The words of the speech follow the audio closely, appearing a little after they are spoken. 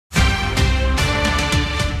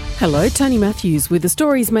Hello, Tony Matthews with the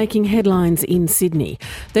stories making headlines in Sydney.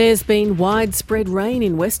 There's been widespread rain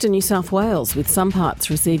in Western New South Wales, with some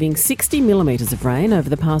parts receiving 60 millimetres of rain over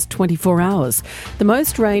the past 24 hours. The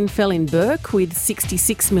most rain fell in Bourke with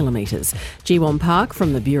 66 millimetres. Geewon Park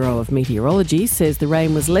from the Bureau of Meteorology says the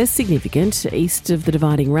rain was less significant east of the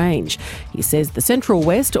Dividing Range. He says the Central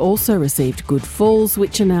West also received good falls,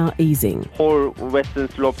 which are now easing. All western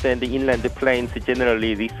slopes and the inland plains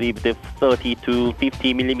generally received 30 to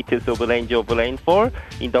 50 millimetres of range of rainfall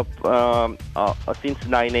since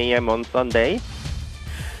 9 a.m. on Sunday.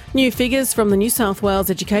 New figures from the New South Wales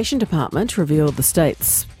Education Department reveal the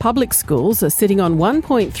state's public schools are sitting on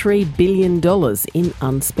 $1.3 billion in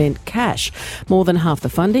unspent cash. More than half the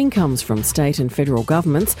funding comes from state and federal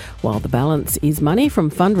governments, while the balance is money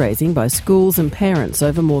from fundraising by schools and parents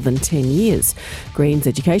over more than 10 years. Greens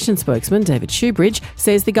education spokesman David Shoebridge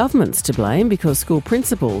says the government's to blame because school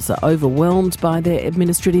principals are overwhelmed by their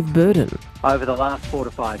administrative burden. Over the last 4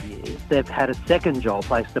 to 5 years, they've had a second job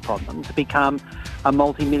placed upon them to become a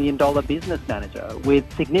multi-million-dollar business manager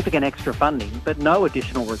with significant extra funding, but no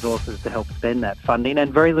additional resources to help spend that funding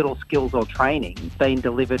and very little skills or training being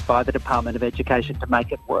delivered by the Department of Education to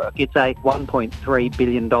make it work. It's a $1.3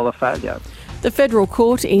 billion failure. The federal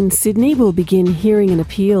court in Sydney will begin hearing an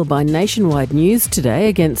appeal by Nationwide News today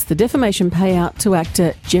against the defamation payout to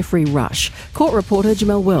actor Jeffrey Rush. Court reporter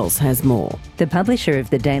Jamel Wells has more. The publisher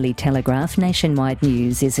of the Daily Telegraph, Nationwide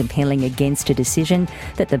News, is appealing against a decision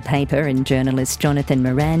that the paper and journalist Jonathan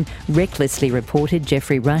Moran recklessly reported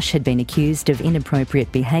Jeffrey Rush had been accused of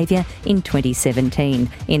inappropriate behaviour in 2017.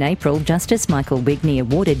 In April, Justice Michael Wigney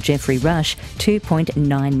awarded Jeffrey Rush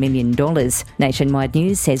 $2.9 million. Nationwide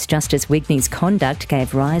News says Justice Wigney's conduct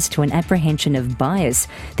gave rise to an apprehension of bias.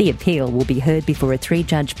 The appeal will be heard before a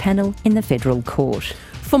 3-judge panel in the federal court.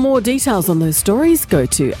 For more details on those stories, go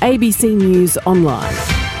to ABC News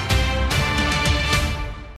Online.